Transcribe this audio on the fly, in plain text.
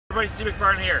Everybody, Steve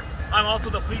McFarland here. I'm also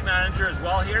the fleet manager as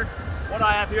well here. What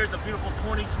I have here is a beautiful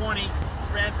 2020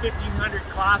 Ram 1500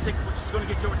 Classic, which is going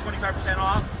to get you over 25%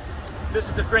 off. This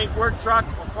is a great work truck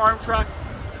or farm truck.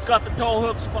 It's got the tow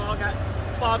hooks,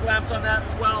 fog lamps on that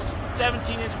as well.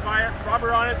 17-inch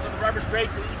rubber on it, so the rubber's great,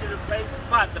 easy to replace.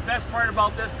 But the best part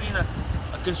about this being a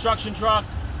construction truck,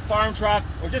 farm truck,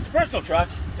 or just a personal truck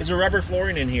is a rubber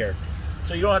flooring in here.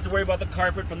 So you don't have to worry about the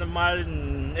carpet from the mud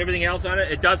and everything else on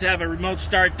it. It does have a remote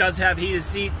start, does have heated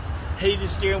seats, heated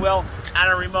steering wheel,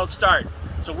 and a remote start.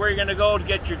 So where are you going to go to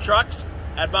get your trucks?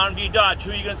 At Mountain View Dodge.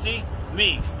 Who are you going to see?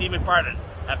 Me, Steve McFarland.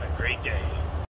 Have a great day.